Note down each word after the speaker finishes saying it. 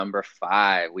Number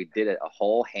 5. We did it a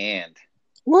whole hand.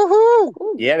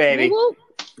 Woohoo! Yeah, baby.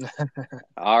 Woo-woo.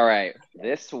 All right.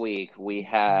 This week we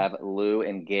have Lou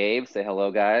and Gabe. Say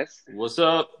hello, guys. What's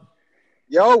up?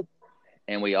 Yo!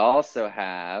 And we also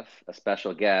have a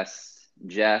special guest,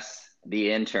 Jess,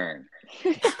 the intern.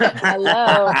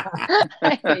 Hello.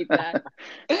 I hate that.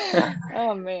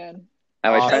 Oh, man.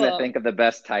 I was trying to Hello. think of the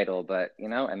best title, but,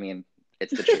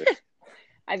 it's the truth.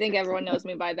 I think everyone knows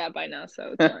me by that by now,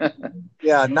 so it's fine.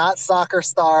 Yeah, not soccer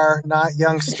star, not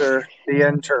youngster, the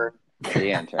intern.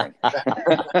 The intern.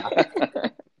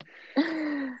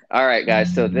 All right,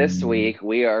 guys. So this week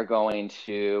we are going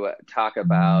to talk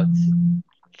about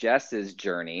Jess's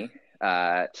journey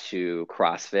to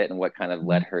CrossFit and what kind of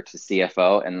led her to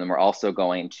CFO. And then we're also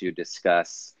going to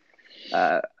discuss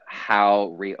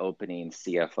how reopening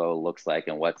CFO looks like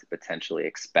and what to potentially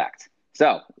expect.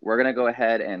 So we're going to go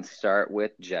ahead and start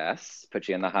with Jess, put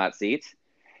you in the hot seat.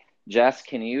 Jess,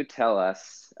 can you tell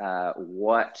us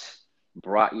what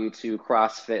brought you to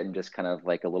CrossFit and just kind of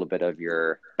like a little bit of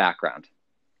your background?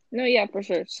 No, yeah, for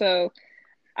sure. So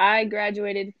I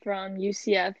graduated from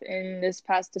UCF in this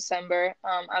past December.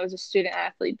 I was a student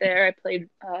athlete there. I played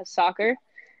soccer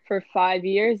for 5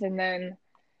 years. And then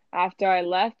after I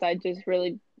left, I just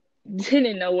really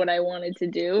didn't know what I wanted to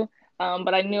do.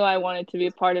 But I knew I wanted to be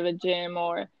a part of a gym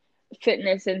or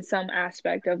fitness in some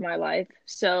aspect of my life.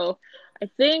 So I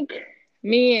think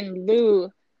me and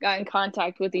Lou got in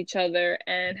contact with each other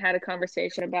and had a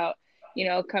conversation about,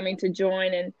 coming to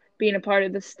join and being a part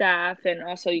of the staff and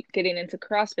also getting into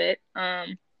CrossFit.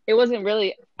 It wasn't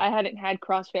really, I hadn't had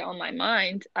CrossFit on my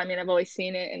mind. I mean, I've always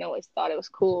seen it and always thought it was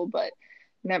cool, but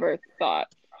never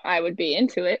thought I would be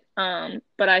into it.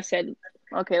 But I said,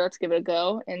 okay, let's give it a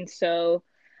go. And so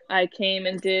I came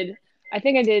and I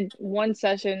did one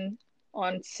session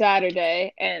on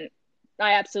Saturday and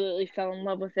I absolutely fell in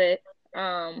love with it.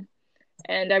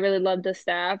 And I really loved the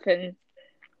staff and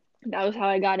that was how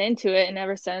I got into it. And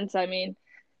ever since, I mean,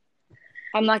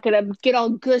 I'm not going to get all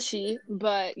gushy,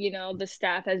 but, the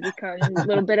staff has become a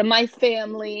little bit of my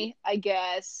family, I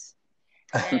guess.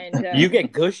 And You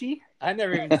get gushy? I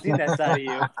never even seen that side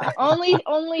of you.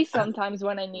 only sometimes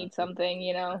when I need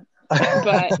something,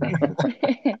 but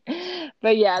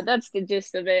but yeah, that's the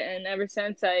gist of it. And ever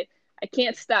since I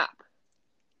can't stop.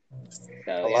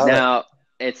 So yeah. Now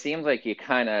it seems like you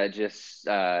kind of just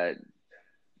kind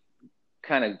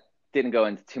of didn't go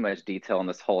into too much detail on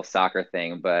this whole soccer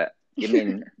thing, but I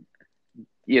mean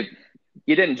you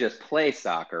didn't just play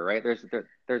soccer, right? There's a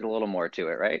little more to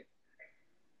it, right?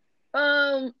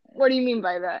 What do you mean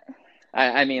by that?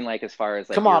 I mean, like, as far as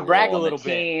like Come on, your brag role a in the little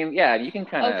bit. team. Yeah, you can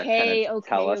kind of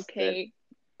tell us. Okay.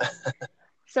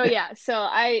 So yeah, so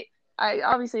I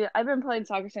obviously I've been playing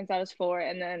soccer since I was 4,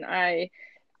 and then I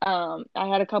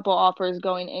had a couple offers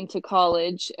going into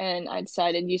college, and I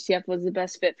decided UCF was the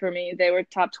best fit for me. They were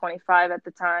top 25 at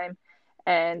the time,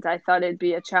 and I thought it'd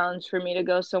be a challenge for me to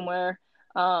go somewhere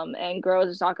and grow as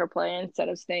a soccer player instead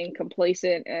of staying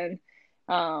complacent and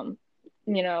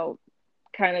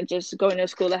kind of just going to a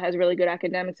school that has really good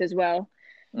academics as well.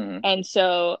 Mm-hmm. And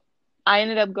so I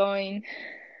ended up going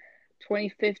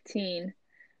 2015.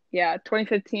 Yeah,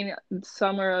 2015,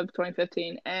 summer of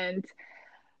 2015. And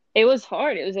it was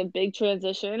hard. It was a big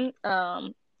transition.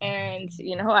 And,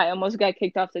 I almost got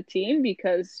kicked off the team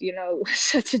because, it was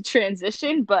such a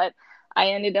transition. But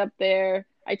I ended up there.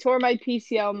 I tore my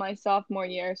PCL my sophomore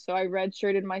year, so I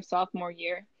redshirted my sophomore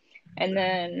year. And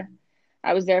then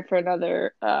I was there for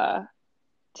another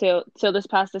till this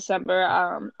past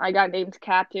December. I got named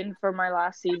captain for my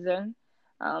last season.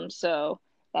 So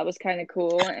that was kind of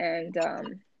cool. And,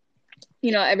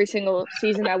 every single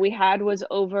season that we had was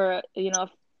over, we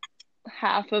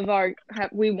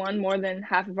won more than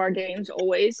half of our games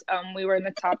always. We were in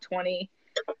the top 20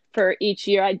 for each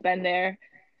year I'd been there.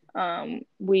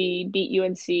 We beat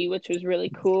UNC, which was really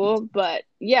cool. But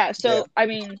yeah, I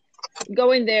mean,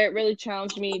 going there, it really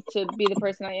challenged me to be the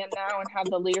person I am now and have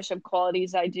the leadership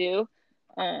qualities I do.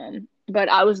 But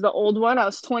I was the old one. I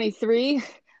was 23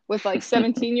 with like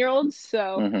 17-year-olds.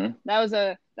 So Mm-hmm. that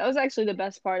was actually the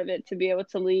best part of it, to be able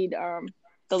to lead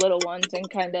the little ones and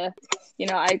kind of,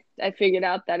 I figured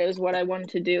out that it was what I wanted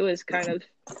to do, is kind of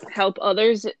help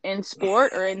others in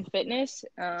sport or in fitness.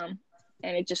 And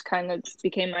it just kind of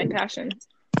became my passion.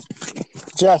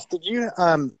 Jess, did you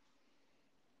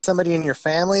somebody in your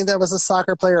family that was a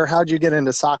soccer player, or how'd you get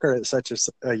into soccer at such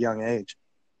a young age?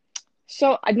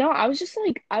 So no, I was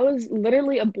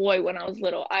literally a boy when I was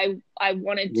little. I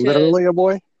wanted to. Literally a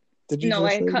boy? Did you? No,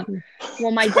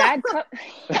 my dad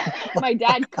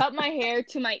cut my hair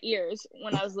to my ears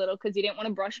when I was little because he didn't want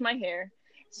to brush my hair.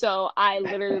 So I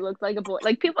literally looked like a boy.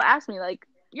 Like, people ask me, like,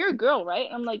 you're a girl, right?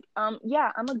 I'm like,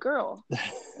 yeah, I'm a girl.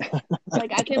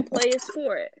 Like, I can play a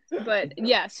sport. But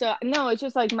yeah, so no, it's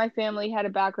just like my family had a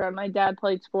background. My dad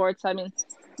played sports. I mean,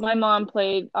 my mom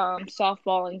played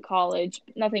softball in college.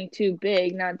 Nothing too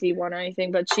big, not D1 or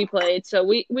anything, but she played. So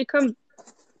we come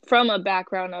from a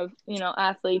background of,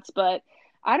 athletes, but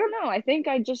I don't know. I think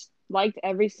I just liked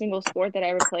every single sport that I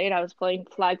ever played. I was playing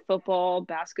flag football,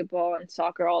 basketball, and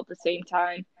soccer all at the same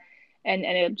time, and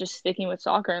ended up just sticking with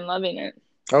soccer and loving it.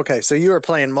 Okay, so you were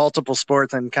playing multiple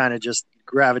sports and kind of just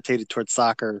gravitated towards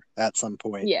soccer at some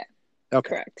point. Yeah. Okay.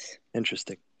 Correct.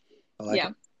 Interesting. I like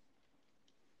it.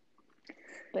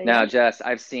 But Now, Jess,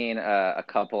 I've seen a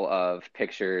couple of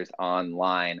pictures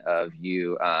online of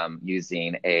you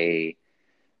using a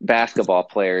basketball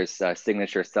player's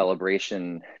signature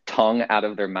celebration tongue out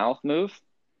of their mouth move.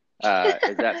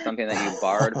 Is that something that you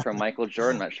borrowed from Michael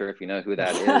Jordan? I'm not sure if you know who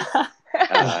that is.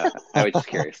 I was just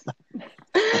curious.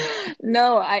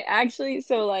 No, I actually,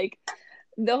 so like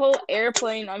the whole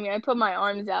airplane, I mean, I put my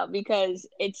arms out because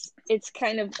it's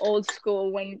kind of old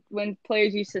school. When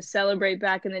players used to celebrate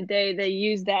back in the day, they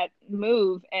used that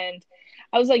move, and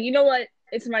I was like, you know what?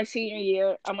 It's my senior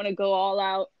year. I'm gonna go all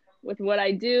out with what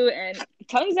I do, and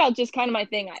tongue's out just kind of my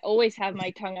thing. I always have my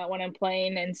tongue out when I'm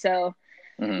playing, and so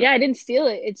yeah, I didn't steal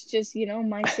it. It's just,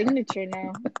 my signature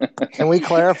now. Can we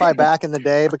clarify back in the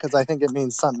day, because I think it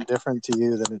means something different to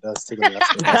you than it does to the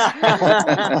rest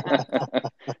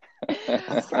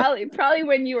of us. Probably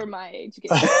when you were my age.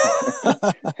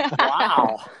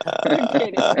 Wow. I'm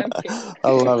kidding. I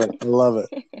love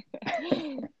it.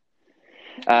 Do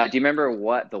you remember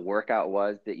what the workout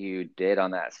was that you did on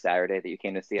that Saturday that you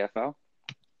came to CFO?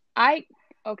 I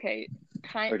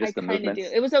kind of do.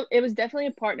 It was definitely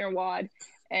a partner WOD,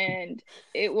 and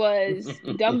it was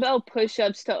dumbbell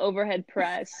push-ups to overhead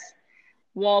press,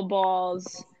 wall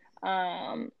balls.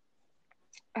 I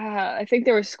think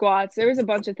there were squats. There was a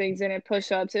bunch of things in it.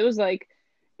 Push-ups. It was like,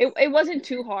 it wasn't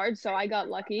too hard, so I got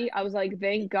lucky. I was like,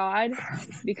 thank God,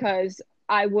 because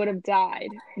I would have died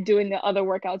doing the other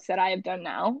workouts that I have done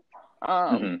now.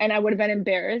 And I would have been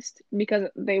embarrassed because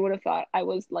they would have thought I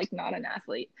was like not an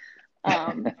athlete.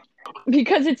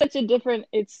 Because it's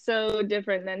so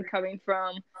different than coming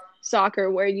from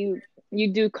soccer, where you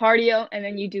do cardio and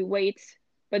then you do weights,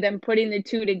 but then putting the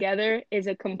two together is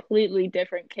a completely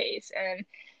different case. And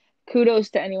kudos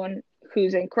to anyone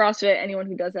who's in CrossFit, anyone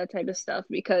who does that type of stuff,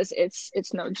 because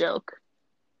it's no joke.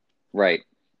 Right.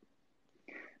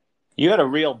 You had a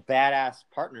real badass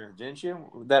partner, didn't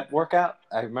you? That workout,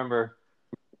 I remember.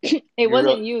 It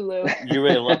wasn't you, Lou. You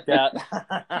really looked out.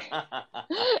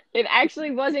 It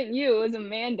actually wasn't you. It was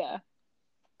Amanda.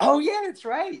 Oh yeah, that's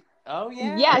right. Oh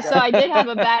yeah. Yeah, so I did have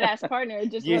a badass partner.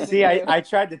 It just wasn't you. I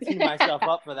tried to tee myself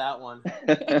up for that one.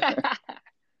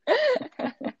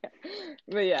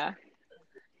 But yeah.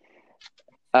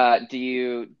 Do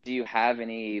you have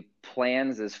any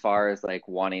plans as far as like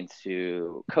wanting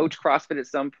to coach CrossFit at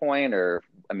some point, or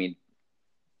any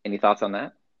thoughts on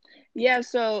that? Yeah,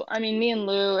 so me and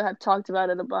Lou have talked about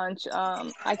it a bunch.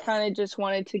 I kind of just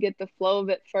wanted to get the flow of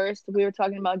it first. We were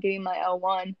talking about getting my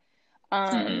L1,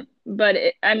 but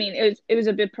it was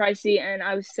a bit pricey, and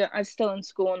I was still in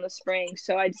school in the spring,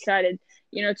 so I decided,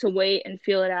 to wait and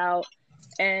feel it out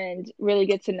and really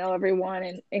get to know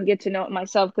everyone and get to know it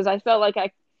myself, because I felt like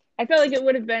it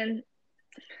would have been,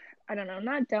 I don't know,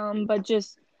 not dumb, but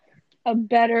just a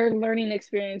better learning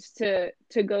experience to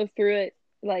go through it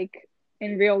like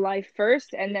in real life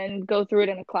first, and then go through it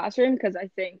in a classroom, because I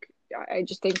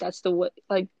just think that's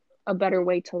a better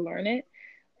way to learn it.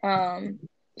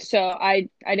 So I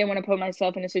didn't want to put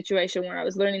myself in a situation where I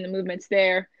was learning the movements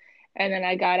there, and then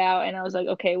I got out and I was like,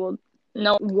 okay, well,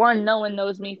 no one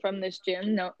knows me from this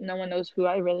gym. No one knows who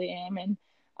I really am, and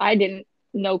I didn't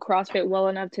know CrossFit well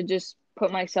enough to just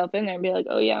put myself in there and be like,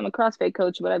 oh yeah, I'm a CrossFit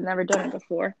coach, but I've never done it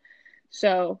before.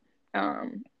 So,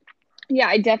 yeah,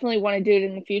 I definitely want to do it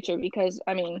in the future, because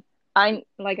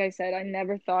like I said, I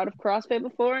never thought of CrossFit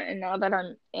before, and now that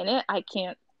I'm in it, I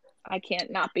can't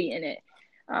not be in it.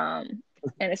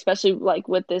 And especially like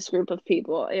with this group of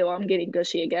people, I'm getting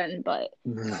gushy again, but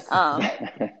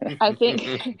I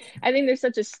think there's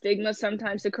such a stigma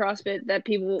sometimes to CrossFit that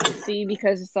people see,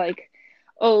 because it's like,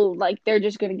 oh, like they're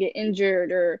just gonna get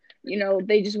injured, or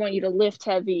they just want you to lift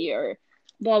heavy, or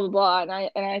blah blah blah.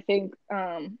 And I think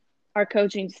our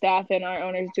coaching staff and our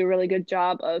owners do a really good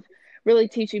job of really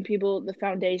teaching people the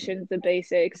foundations, the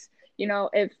basics.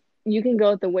 If you can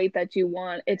go at the weight that you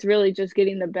want, it's really just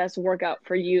getting the best workout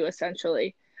for you,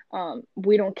 essentially.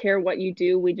 We don't care what you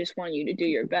do. We just want you to do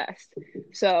your best.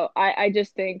 So I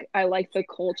just think I like the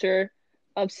culture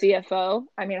of CFO.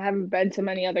 I haven't been to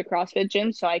many other CrossFit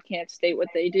gyms, so I can't state what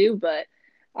they do, but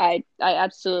I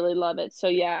absolutely love it. So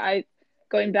yeah, I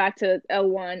going back to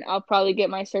L1, I'll probably get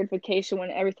my certification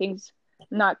when everything's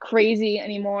not crazy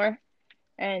anymore,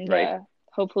 and Right.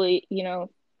 hopefully,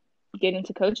 get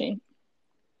into coaching.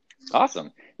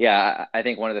 Awesome. Yeah, I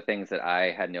think one of the things that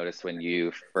I had noticed when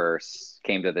you first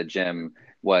came to the gym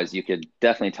was you could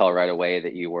definitely tell right away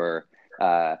that you were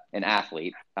an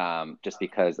athlete, just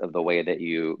because of the way that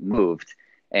you moved,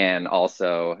 and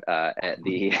also at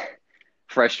the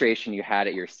frustration you had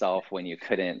at yourself when you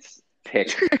couldn't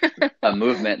pick a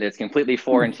movement that's completely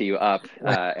foreign to you up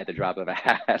at the drop of a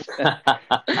hat.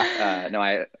 No,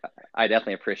 I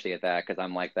definitely appreciate that, because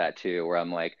I'm like that too, where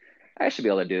I'm like, I should be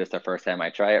able to do this the first time I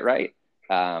try it, right?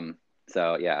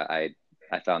 So yeah,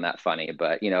 I found that funny,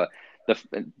 but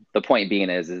the point being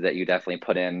is that you definitely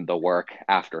put in the work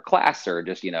after class, or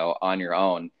just on your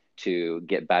own, to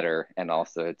get better, and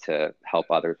also to help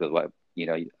others with what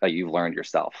you've learned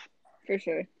yourself. For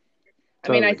sure. I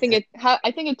mean, Totally.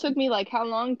 I think it took me like how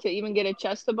long to even get a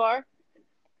chest to bar?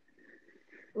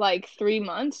 Like 3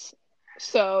 months.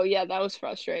 So yeah, that was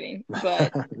frustrating,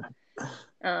 but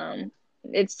um,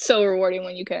 it's so rewarding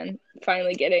when you can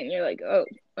finally get it and you're like, oh,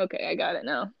 okay, I got it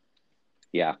now.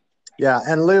 Yeah. Yeah,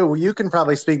 and Lou, you can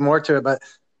probably speak more to it, but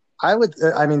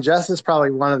I mean, Jess is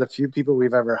probably one of the few people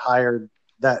we've ever hired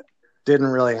that didn't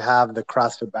really have the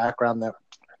CrossFit background that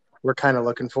we're kind of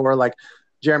looking for. Like,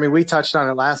 Jeremy, we touched on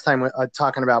it last time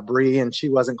talking about Bree, and she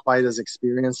wasn't quite as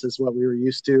experienced as what we were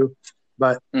used to,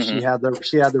 but she had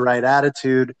the right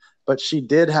attitude. But she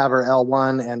did have her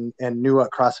L1 and knew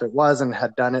what CrossFit was and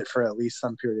had done it for at least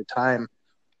some period of time.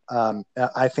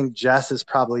 I think Jess is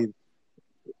probably,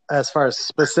 as far as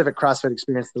specific CrossFit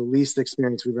experience, the least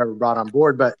experience we've ever brought on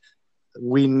board. But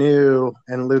we knew,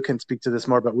 and Lou can speak to this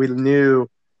more, but we knew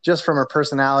just from her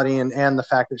personality and the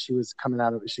fact that she was coming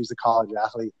out of, she was a college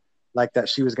athlete, like that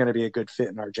she was going to be a good fit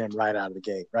in our gym right out of the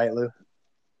gate. Right, Lou?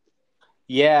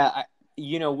 Yeah.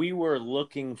 We were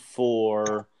looking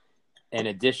for an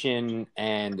addition,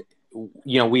 and,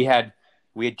 we had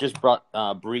just brought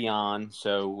Bree on,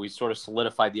 so we sort of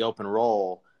solidified the open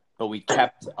role, but we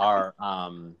kept our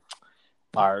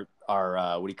what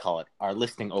do you call it? Our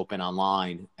listing open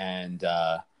online, and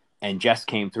Jess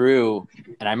came through,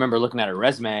 and I remember looking at her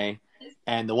resume,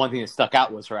 and the one thing that stuck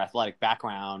out was her athletic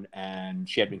background, and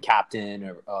she had been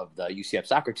captain of the UCF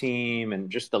soccer team and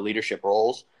just the leadership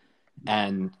roles.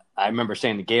 And I remember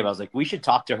saying to Gabe, I was like, we should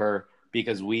talk to her,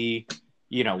 because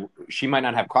she might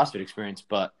not have CrossFit experience,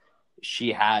 but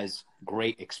she has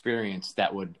great experience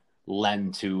that would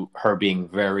lend to her being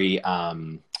very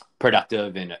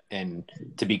productive and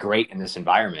to be great in this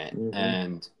environment.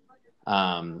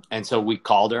 And so we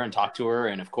called her and talked to her.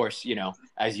 And of course,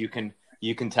 as you can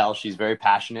tell, she's very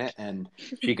passionate, and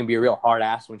she can be a real hard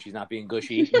ass when she's not being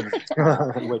gushy,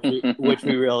 which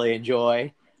we really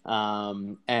enjoy.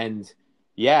 And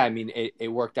yeah, I mean, it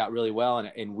worked out really well,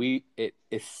 and it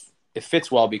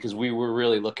fits well, because we were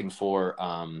really looking for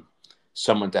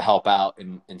someone to help out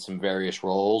in some various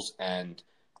roles, and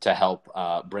to help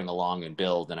bring along and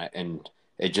build, and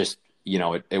it just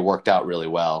it worked out really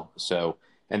well. So,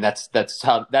 and that's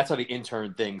how the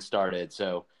intern thing started.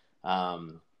 So,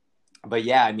 but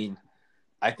yeah, I mean,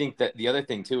 I think that the other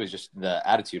thing too is just the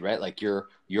attitude, right? Like your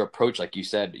approach, like you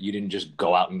said, you didn't just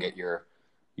go out and get your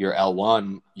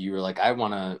L1. You were like, I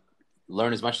want to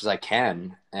learn as much as I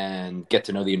can and get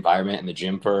to know the environment and the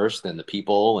gym first, and the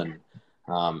people, and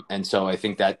so I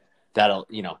think that'll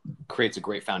creates a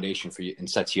great foundation for you and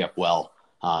sets you up well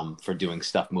for doing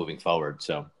stuff moving forward.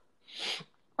 So,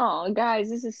 oh, guys,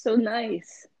 this is so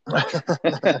nice.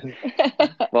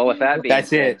 Well, with that being That's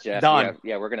said, it. Jeff, Done.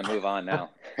 yeah, we're gonna move on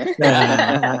now.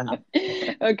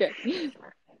 Okay.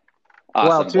 Awesome.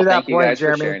 Well, to that thank you point, guys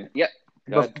Jeremy, for sharing. Yep.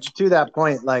 Go ahead. to that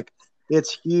point, like,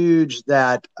 it's huge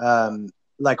that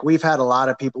like, we've had a lot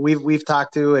of people we've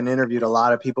talked to and interviewed a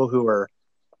lot of people who are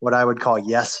what I would call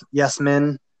yes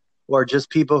men, or just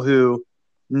people who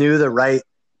knew the right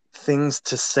things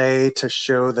to say to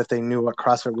show that they knew what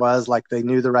CrossFit was. Like, they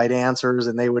knew the right answers,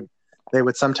 and they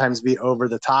would sometimes be over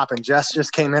the top. And Jess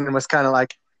just came in and was kind of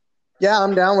like, yeah,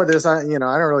 I'm down with this. I don't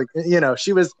really,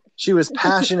 she was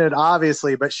passionate,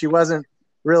 obviously, but she wasn't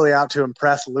really out to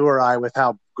impress Lou or I with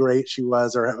how great she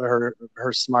was, or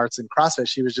her smarts in CrossFit.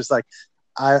 She was just like,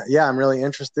 I'm really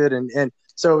interested. And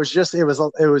so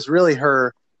it was really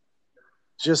her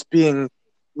just being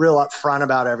real upfront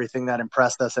about everything that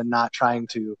impressed us, and not trying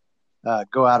to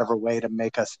go out of her way to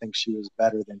make us think she was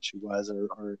better than she was,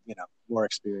 or more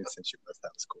experienced than she was.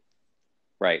 That was cool.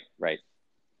 Right.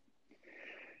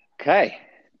 Okay,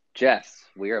 Jess,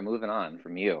 we are moving on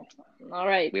from you. All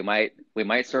right. We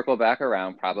might circle back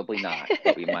around, probably not,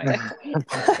 but we might.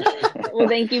 Well,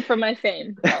 thank you for my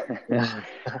fame.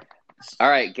 All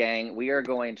right, gang, we are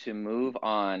going to move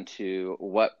on to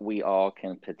what we all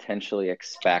can potentially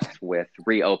expect with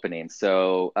reopening.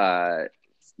 So,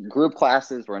 group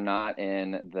classes were not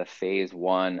in the phase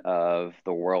one of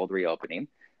the world reopening.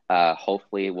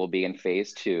 Hopefully, we'll be in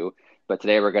phase two. But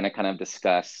today we're going to kind of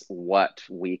discuss what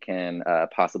we can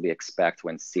possibly expect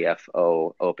when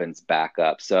CFO opens back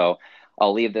up. So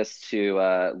I'll leave this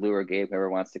to Lou or Gabe, whoever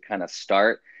wants to kind of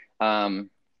start.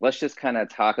 Let's just kind of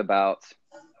talk about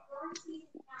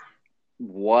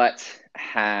what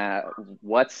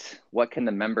can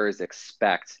the members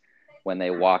expect when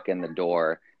they walk in the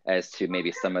door as to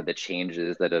maybe some of the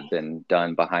changes that have been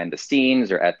done behind the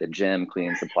scenes or at the gym,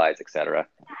 cleaning supplies, etc.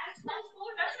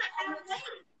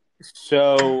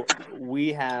 So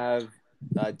we have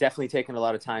definitely taken a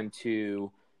lot of time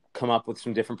to come up with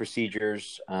some different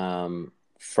procedures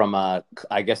from a,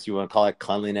 I guess you want to call it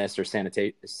cleanliness or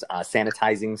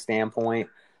sanitizing standpoint.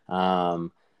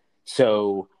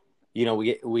 So,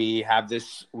 we have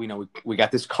this, we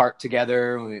got this cart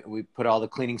together. We put all the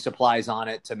cleaning supplies on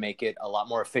it to make it a lot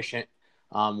more efficient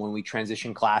when we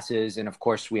transition classes. And of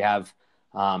course we have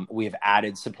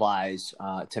added supplies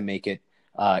to make it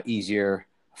easier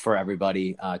for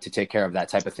everybody to take care of that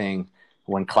type of thing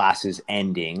when class is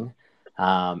ending.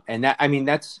 And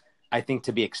that's, I think,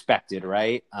 to be expected,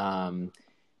 right?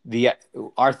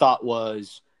 Our thought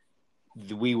was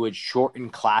we would shorten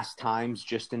class times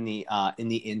just in the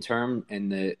interim in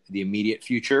the immediate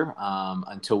future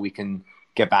until we can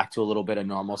get back to a little bit of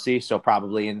normalcy. So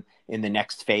probably in the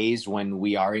next phase, when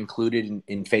we are included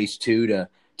in phase two to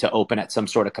open at some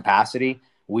sort of capacity,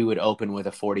 we would open with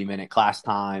a 40-minute class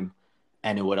time,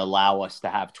 and it would allow us to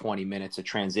have 20 minutes of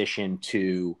transition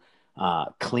to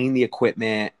clean the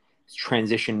equipment,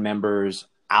 transition members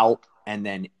out, and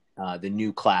then the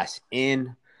new class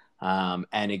in.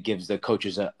 And it gives the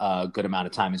coaches a good amount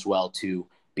of time as well to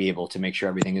be able to make sure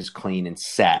everything is clean and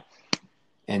set.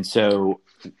 And so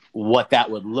what that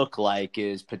would look like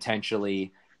is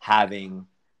potentially having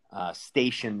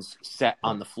stations set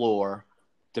on the floor,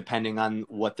 depending on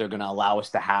what they're going to allow us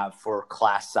to have for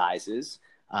class sizes.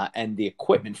 And the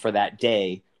equipment for that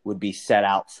day would be set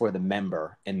out for the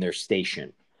member in their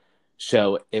station.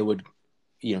 So it would,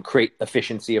 create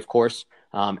efficiency, of course.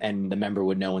 And the member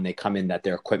would know when they come in that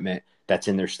their equipment that's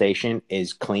in their station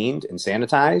is cleaned and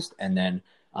sanitized. And then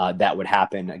that would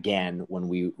happen again when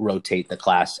we rotate the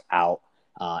class out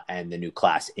and the new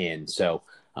class in. So,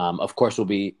 of course, we'll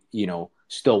be,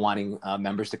 still wanting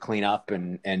members to clean up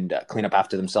and clean up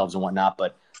after themselves and whatnot.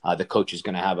 But the coach is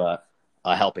going to have a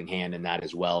helping hand in that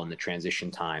as well in the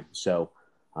transition time. So,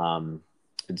 and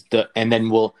then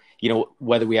we'll,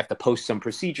 whether we have to post some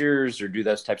procedures or do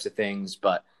those types of things,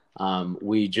 but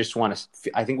we just want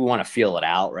to, I think we want to feel it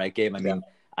out, right, Gabe? I mean,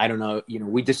 I don't know,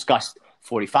 we discussed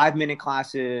 45-minute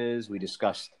classes, we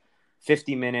discussed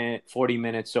 50-minute, 40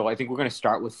 minutes. So I think we're going to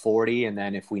start with 40. And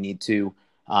then if we need to,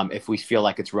 if we feel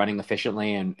like it's running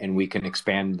efficiently and we can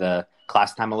expand the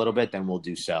class time a little bit, then we'll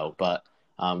do so. But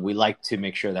we like to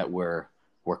make sure that we're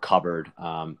covered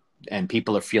and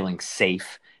people are feeling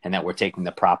safe and that we're taking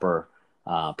the proper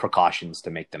precautions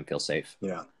to make them feel safe.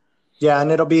 Yeah. Yeah.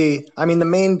 And it'll be,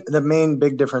 the main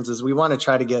big difference is we want to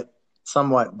try to get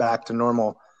somewhat back to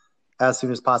normal as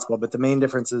soon as possible. But the main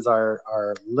differences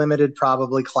are limited,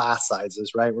 probably class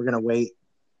sizes, right? We're going to wait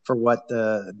for what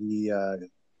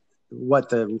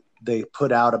they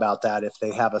put out about that, if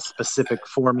they have a specific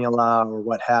formula or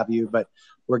what have you. But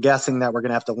we're guessing that we're going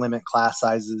to have to limit class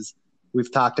sizes.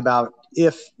 We've talked about,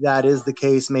 if that is the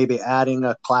case, maybe adding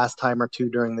a class time or two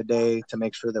during the day to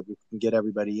make sure that we can get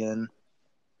everybody in.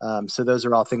 So those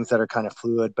are all things that are kind of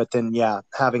fluid. But then,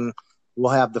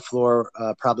 we'll have the floor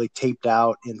probably taped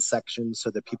out in sections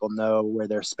so that people know where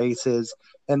their space is.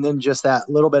 And then just that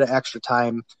little bit of extra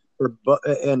time.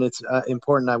 And it's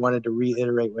important. I wanted to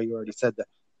reiterate what you already said, that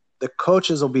the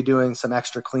coaches will be doing some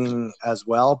extra cleaning as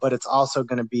well, but it's also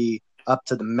going to be up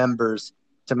to the members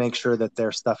to make sure that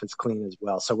their stuff is clean as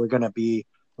well. So we're going to be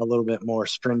a little bit more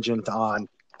stringent on,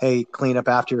 hey, clean up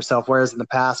after yourself. Whereas in the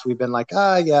past, we've been like,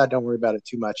 don't worry about it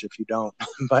too much if you don't.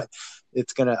 But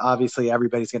it's going to, obviously,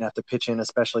 everybody's going to have to pitch in,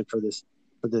 especially for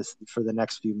the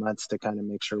next few months, to kind of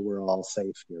make sure we're all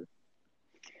safe here.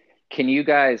 Can you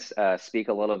guys speak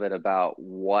a little bit about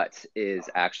what is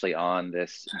actually on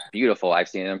this beautiful, I've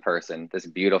seen it in person, this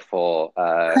beautiful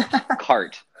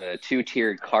cart, a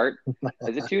 2-tiered cart?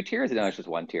 Is it 2 tiers? No, it's just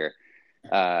 1 tier.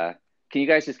 Can you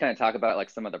guys just kind of talk about like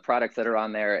some of the products that are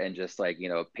on there, and just like,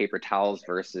 paper towels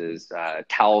versus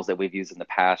towels that we've used in the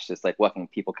past, just like what can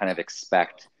people kind of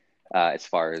expect as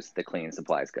far as the cleaning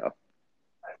supplies go?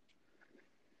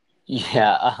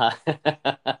 Yeah.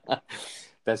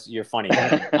 You're funny.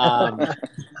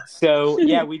 So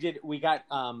yeah, we got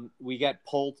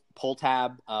pull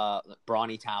tab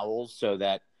brawny towels so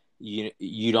that you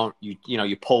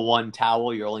pull one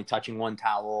towel, you're only touching one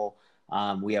towel.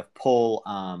 We have pull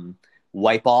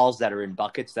white balls that are in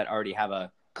buckets that already have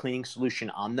a cleaning solution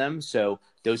on them, so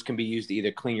those can be used to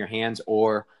either clean your hands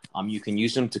or you can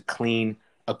use them to clean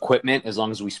equipment as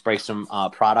long as we spray some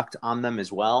product on them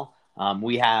as well.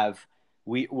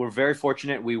 We're very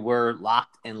fortunate. We were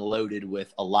locked and loaded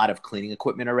with a lot of cleaning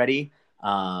equipment already.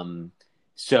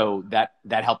 So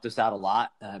that helped us out a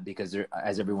lot because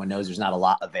as everyone knows, there's not a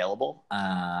lot available.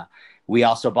 We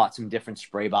also bought some different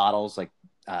spray bottles. Like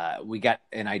we got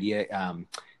an idea.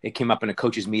 It came up in a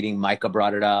coach's meeting. Micah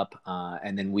brought it up.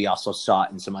 And then we also saw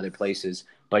it in some other places,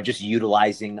 but just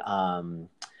utilizing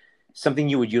something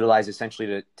you would utilize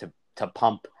essentially to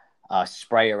pump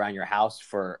spray around your house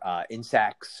for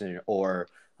insects or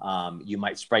you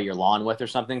might spray your lawn with or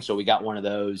something. So we got one of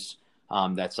those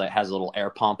that's like has a little air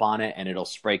pump on it and it'll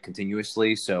spray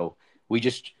continuously. So we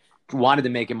just wanted to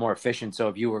make it more efficient. So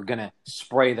if you were going to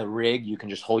spray the rig, you can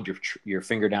just hold your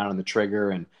finger down on the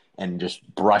trigger and just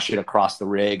brush it across the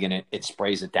rig and it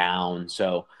sprays it down.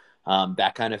 So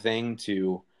that kind of thing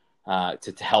to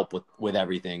help with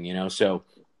everything, So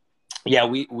yeah,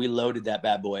 we loaded that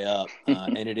bad boy up,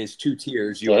 and it is 2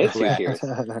 tiers. You are correct. 2 tiers.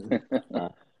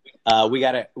 We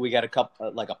got a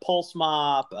couple like a pulse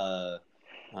mop,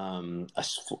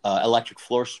 electric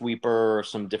floor sweeper,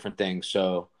 some different things.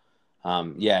 So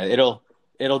yeah,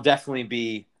 it'll definitely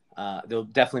be there'll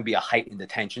definitely be a heightened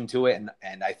attention to it,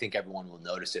 and I think everyone will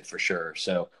notice it for sure.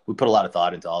 So we put a lot of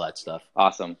thought into all that stuff.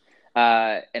 Awesome.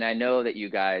 And I know that you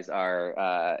guys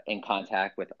are in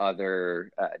contact with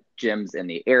other gyms in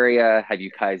the area. Have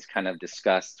you guys kind of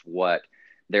discussed what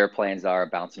their plans are,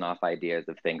 bouncing off ideas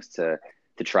of things to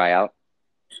try out?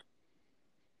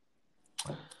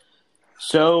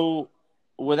 So,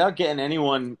 without getting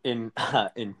anyone in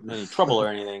any trouble or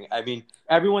anything, I mean,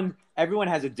 everyone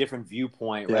has a different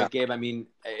viewpoint, right, Yeah. Gabe? I mean,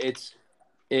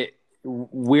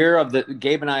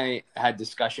 Gabe and I had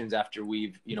discussions after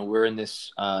we're in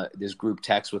this group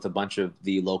text with a bunch of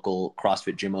the local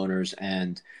CrossFit gym owners,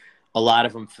 and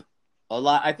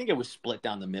I think it was split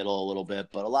down the middle a little bit,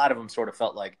 but a lot of them sort of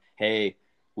felt like, hey,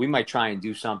 we might try and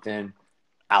do something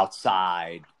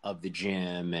outside of the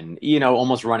gym and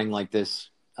almost running like this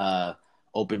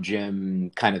open gym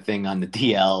kind of thing on the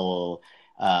DL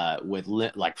with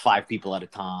like 5 people at a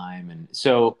time. And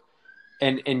so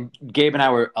and Gabe and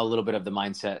I were a little bit of the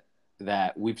mindset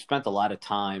that we've spent a lot of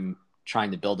time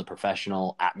trying to build a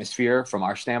professional atmosphere from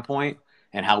our standpoint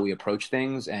and how we approach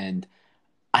things. And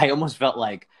I almost felt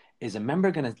like, is a member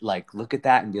going to like look at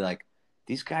that and be like,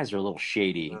 these guys are a little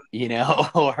shady,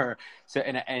 or so,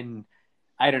 and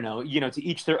I don't know, to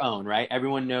each their own, right?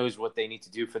 Everyone knows what they need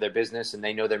to do for their business and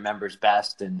they know their members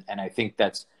best. And I think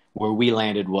that's where we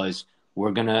landed was we're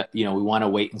going to, we want to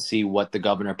wait and see what the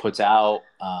governor puts out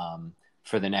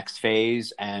for the next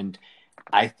phase. And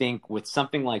I think with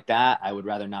something like that, I would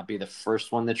rather not be the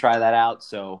first one to try that out.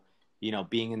 So,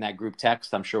 being in that group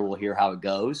text, I'm sure we'll hear how it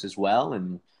goes as well.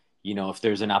 And, if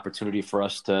there's an opportunity for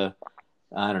us to,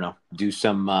 I don't know, do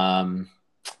some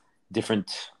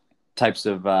different types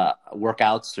of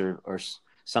workouts or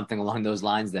something along those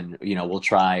lines, then we'll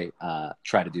try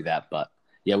to do that. But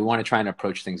yeah, we want to try and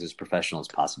approach things as professional as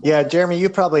possible. Yeah, Jeremy, you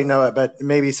probably know it, but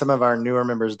maybe some of our newer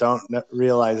members don't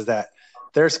realize that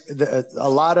there's a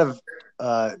lot of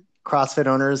CrossFit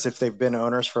owners, if they've been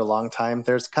owners for a long time,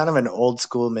 there's kind of an old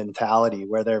school mentality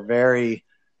where they're very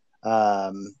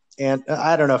and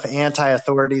I don't know if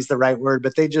anti-authority is the right word,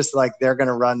 but they just like they're going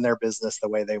to run their business the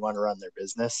way they want to run their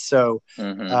business. So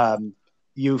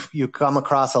you come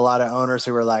across a lot of owners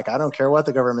who are like, I don't care what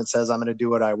the government says, I'm going to do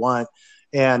what I want.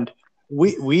 And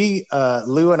we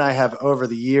Lou and I have over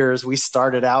the years, we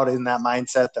started out in that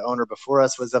mindset. The owner before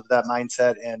us was of that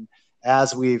mindset. And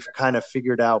as we've kind of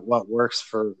figured out what works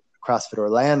for CrossFit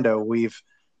Orlando, we've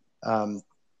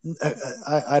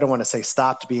I don't want to say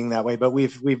stopped being that way, but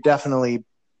we've definitely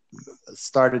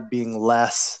started being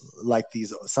less like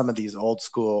some of these old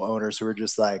school owners who are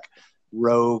just like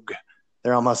rogue.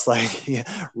 They're almost like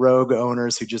rogue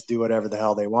owners who just do whatever the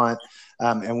hell they want.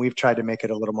 And we've tried to make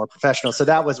it a little more professional. So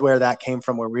that was where that came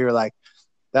from, where we were like,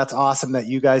 that's awesome that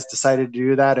you guys decided to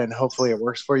do that. And hopefully it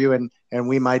works for you. And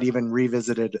we might even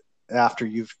revisit it after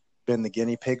you've been the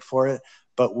guinea pig for it,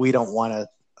 but we don't want to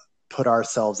put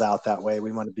ourselves out that way.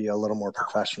 We want to be a little more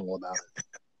professional about it.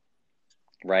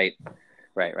 Right.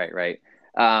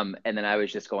 And then I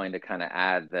was just going to kind of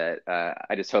add that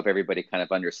I just hope everybody kind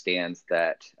of understands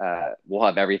that we'll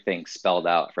have everything spelled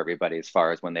out for everybody as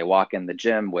far as when they walk in the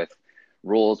gym with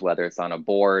rules, whether it's on a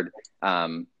board.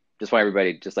 Just want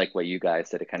everybody, just like what you guys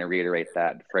said, to kind of reiterate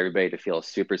that for everybody to feel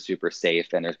super, super safe.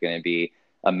 And there's going to be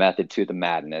a method to the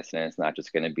madness, and it's not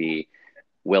just going to be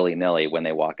willy-nilly when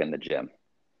they walk in the gym.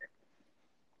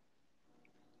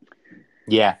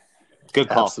 Yeah, good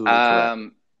call.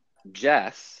 Absolutely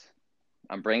Jess,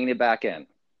 I'm bringing you back in.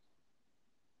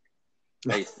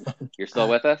 You're still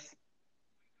with us?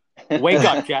 Wake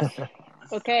up, Jess.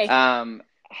 Okay.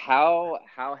 How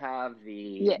have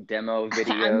the demo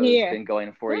videos been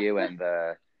going for you, and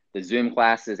the Zoom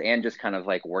classes, and just kind of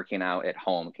like working out at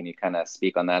home? Can you kind of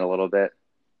speak on that a little bit?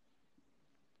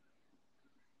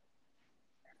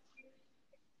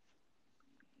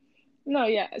 No,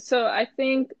 yeah. So I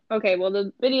think, okay, well,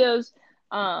 the videos,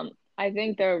 I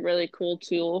think they're a really cool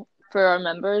tool for our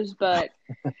members, but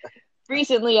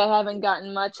recently I haven't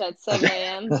gotten much at 7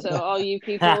 a.m. So all you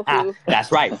people who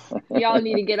That's right. y'all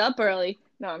need to get up early.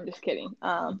 No, I'm just kidding.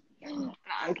 No, I'm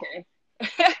kidding.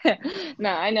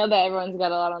 No, I know that everyone's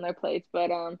got a lot on their plates, but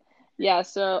yeah.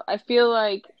 So I feel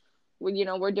like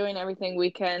we're doing everything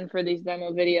we can for these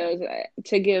demo videos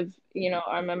to give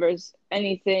our members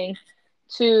anything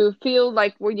to feel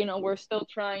like we're still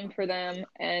trying for them,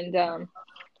 and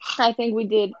I think we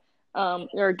did.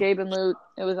 Or Gabe and Luke,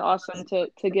 it was awesome to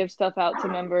give stuff out to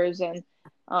members and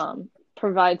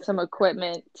provide some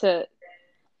equipment to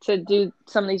do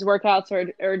some of these workouts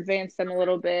or advance them a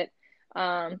little bit.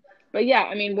 But yeah,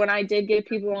 I mean, when I did get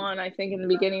people on, I think in the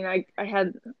beginning I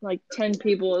had like 10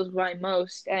 people is my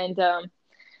most, and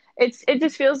it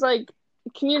just feels like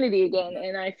community again.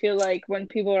 And I feel like when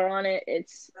people are on it,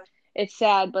 it's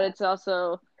sad, but it's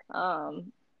also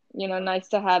nice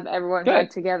to have everyone back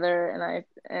together.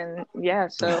 And yeah,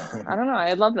 so I don't know,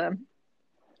 I love them.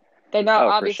 They're not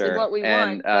obviously what we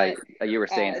want. And you were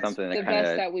saying something that kind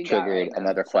of triggered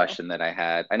another question that I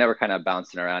had. I know we're kind of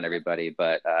bouncing around everybody,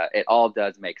 but it all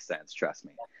does make sense. Trust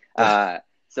me.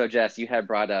 So Jess, you had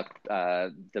brought up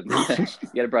the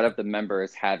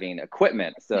members having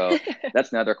equipment. So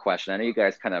that's another question. I know you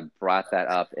guys kind of brought that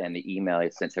up in the email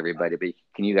you sent to everybody, but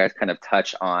can you guys kind of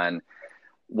touch on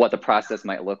what the process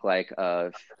might look like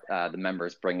of the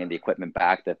members bringing the equipment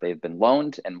back that they've been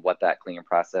loaned, and what that cleaning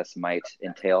process might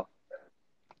entail?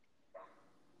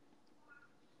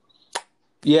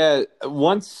 Yeah,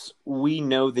 once we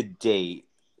know the date,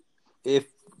 if,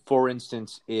 for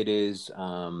instance, it is,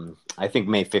 I think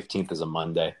May 15th is a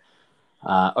Monday,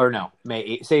 or no,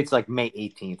 say it's like May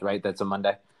 18th, right? That's a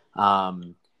Monday.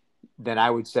 Then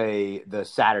I would say the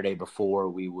Saturday before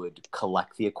we would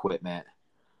collect the equipment.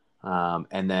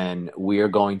 And then we are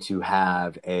going to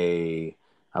have a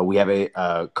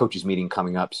coaches meeting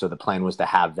coming up. So the plan was to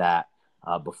have that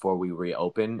before we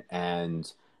reopen.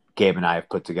 And Gabe and I have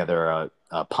put together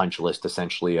a punch list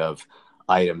essentially of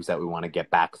items that we want to get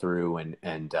back through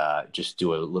and just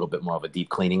do a little bit more of a deep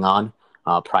cleaning on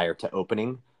prior to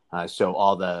opening. So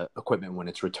all the equipment, when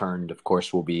it's returned, of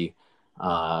course, will be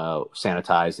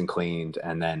sanitized and cleaned.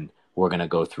 And then we're going to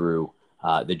go through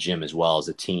the gym as well as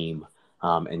a team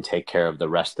and take care of the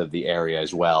rest of the area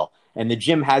as well. And the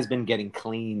gym has been getting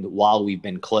cleaned while we've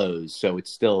been closed. So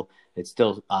it's still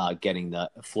getting the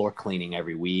floor cleaning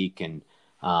every week. And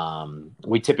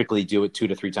we typically do it 2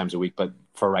 to 3 times a week, but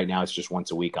for right now it's just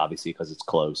once a week, obviously, because it's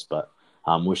closed. But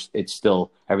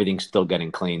everything's still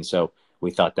getting clean. So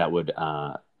we thought that would,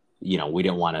 we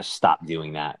didn't want to stop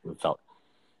doing that. We felt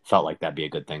like that'd be a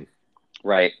good thing.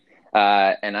 Right.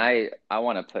 And I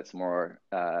want to put some more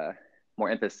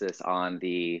emphasis on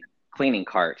the cleaning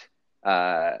cart.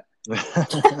 Love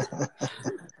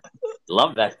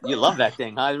that. You love that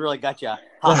thing, huh? It really got you.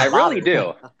 I really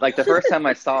do. Like the first time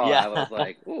I saw it, I was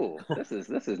like, ooh, this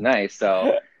is nice.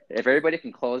 So if everybody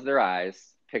can close their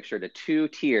eyes, picture the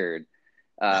 2-tiered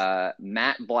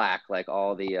matte black, like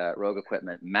all the Rogue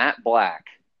equipment, matte black.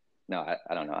 No,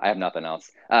 I don't know. I have nothing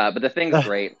else. But the thing's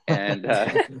great. And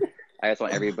I just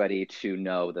want everybody to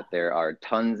know that there are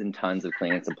tons and tons of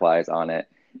cleaning supplies on it.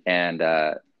 And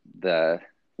the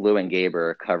Lou and Gabe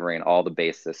are covering all the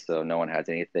bases, so no one has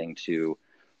anything to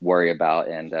worry about.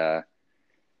 And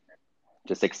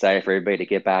just excited for everybody to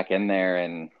get back in there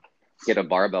and get a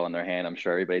barbell in their hand. I'm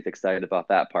sure everybody's excited about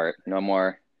that part. No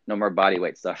more body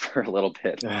weight stuff for a little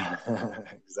bit.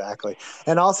 Exactly.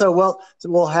 And also,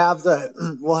 we'll have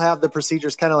the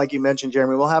procedures, kind of like you mentioned,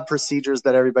 Jeremy. We'll have procedures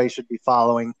that everybody should be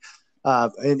following.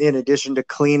 In addition to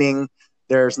cleaning,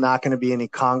 there's not going to be any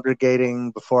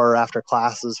congregating before or after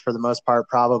classes for the most part,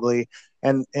 probably.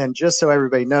 And just so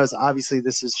everybody knows, obviously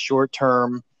this is short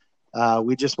term.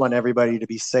 We just want everybody to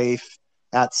be safe.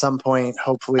 At some point,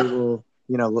 hopefully we'll,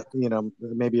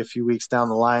 maybe a few weeks down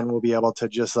the line, we'll be able to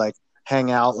just like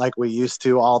hang out like we used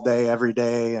to all day, every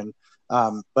day. And,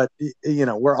 but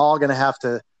we're all going to have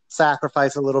to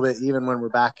sacrifice a little bit, even when we're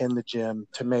back in the gym,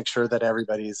 to make sure that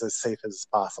everybody is as safe as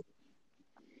possible.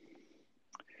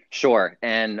 Sure.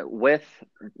 And with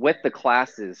the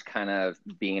classes kind of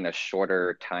being a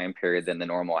shorter time period than the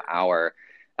normal hour,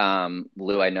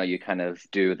 Lou, I know you kind of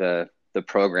do the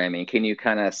programming. Can you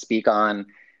kind of speak on,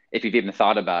 if you've even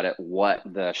thought about it, what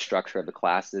the structure of the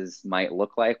classes might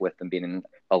look like with them being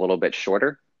a little bit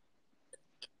shorter?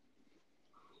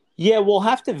 Yeah, we'll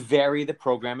have to vary the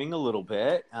programming a little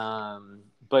bit.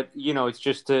 But, it's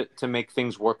just to make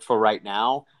things work for right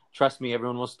now. Trust me,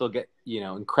 everyone will still get,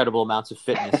 incredible amounts of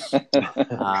fitness.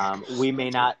 We may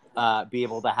not be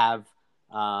able to have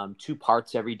 2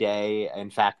 parts every day. In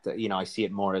fact, I see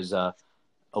it more as a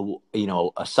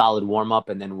solid warm up,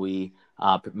 and then we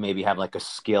maybe have like a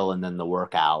skill and then the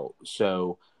workout.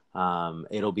 So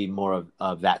it'll be more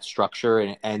of that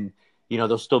structure, and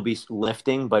there'll still be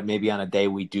lifting, but maybe on a day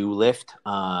we do lift,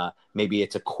 maybe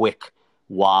it's a quick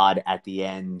WOD at the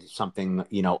end, something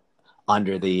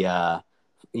under the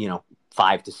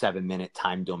 5 to 7 minute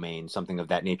time domain, something of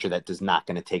that nature that is not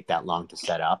going to take that long to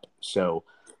set up. So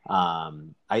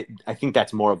I think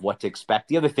that's more of what to expect.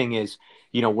 The other thing is,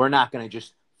 we're not going to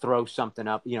just throw something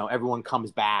up. Everyone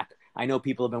comes back. I know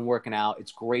people have been working out.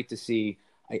 It's great to see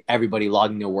everybody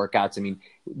logging their workouts. I mean,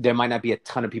 there might not be a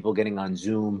ton of people getting on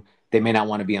Zoom. They may not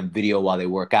want to be on video while they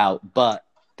work out, but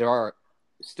there are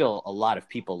still a lot of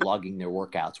people logging their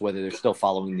workouts, whether they're still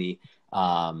following the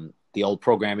old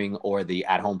programming or the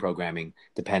at-home programming,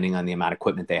 depending on the amount of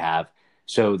equipment they have.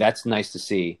 So that's nice to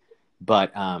see.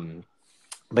 But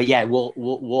yeah,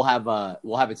 we'll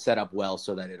have it set up well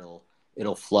so that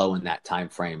it'll flow in that time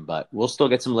frame. But we'll still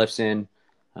get some lifts in.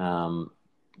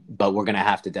 But we're going to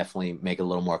have to definitely make it a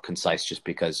little more concise, just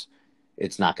because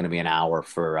it's not going to be an hour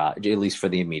for at least for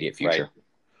the immediate future.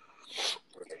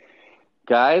 Right.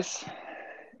 Guys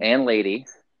and lady,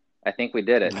 I think we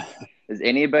did it. Does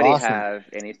anybody Awesome. have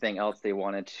anything else they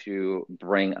wanted to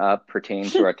bring up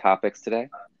pertaining to our topics today?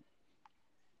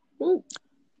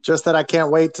 Just that I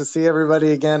can't wait to see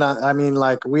everybody again. I mean,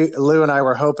 like Lou and I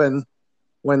were hoping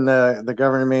when the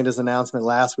governor made his announcement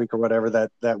last week or whatever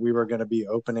that we were going to be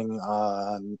opening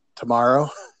tomorrow.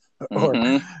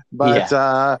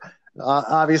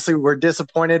 Obviously we're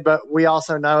disappointed, but we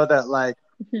also know that like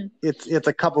it's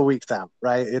a couple weeks out,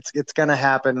 right? It's going to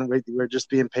happen. We're just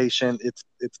being patient.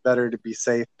 It's better to be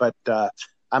safe, but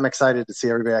I'm excited to see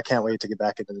everybody. I can't wait to get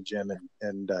back into the gym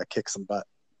and kick some butt.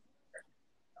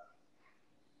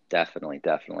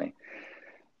 Definitely.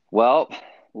 Well,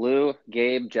 Lou,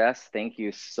 Gabe, Jess, thank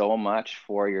you so much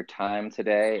for your time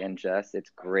today. And Jess, it's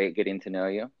great getting to know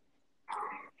you.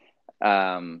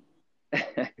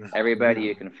 Everybody,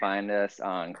 you can find us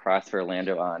on CrossFit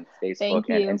Orlando on Facebook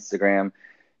and Instagram,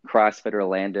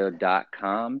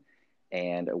 CrossFitOrlando.com,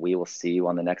 and we will see you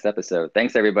on the next episode.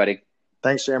 Thanks, everybody.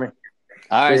 Thanks, Jeremy.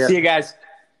 All right, see you guys.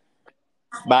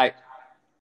 Bye.